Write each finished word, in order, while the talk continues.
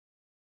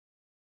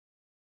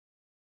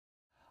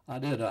I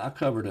did. I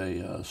covered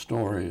a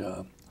story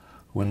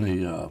when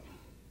the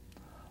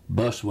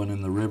bus went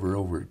in the river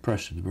over at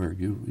Prestonsburg.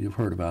 You've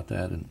heard about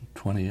that, and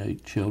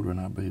 28 children,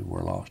 I believe,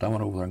 were lost. I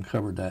went over there and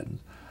covered that and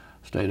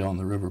stayed on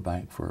the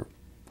riverbank for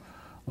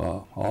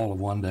all of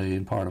one day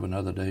and part of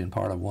another day and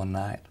part of one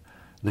night.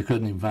 They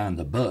couldn't even find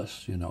the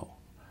bus, you know.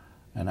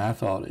 And I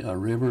thought, a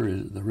river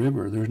is the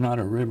river. There's not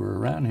a river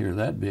around here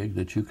that big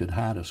that you could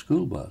hide a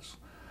school bus.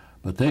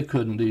 But they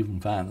couldn't even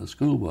find the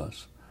school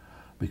bus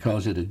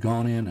because it had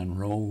gone in and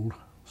rolled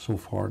so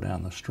far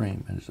down the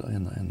stream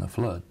in the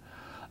flood.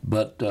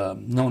 But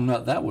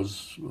that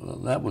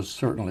was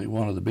certainly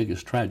one of the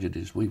biggest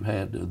tragedies we've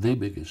had, the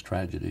biggest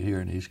tragedy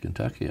here in East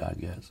Kentucky, I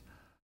guess.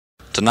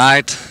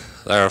 Tonight,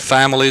 there are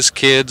families,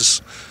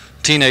 kids,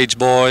 teenage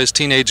boys,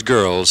 teenage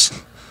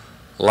girls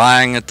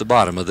lying at the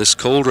bottom of this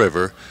cold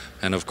river,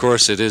 and of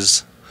course it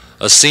is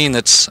a scene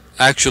that's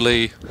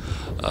actually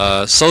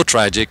so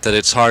tragic that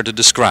it's hard to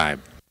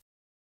describe.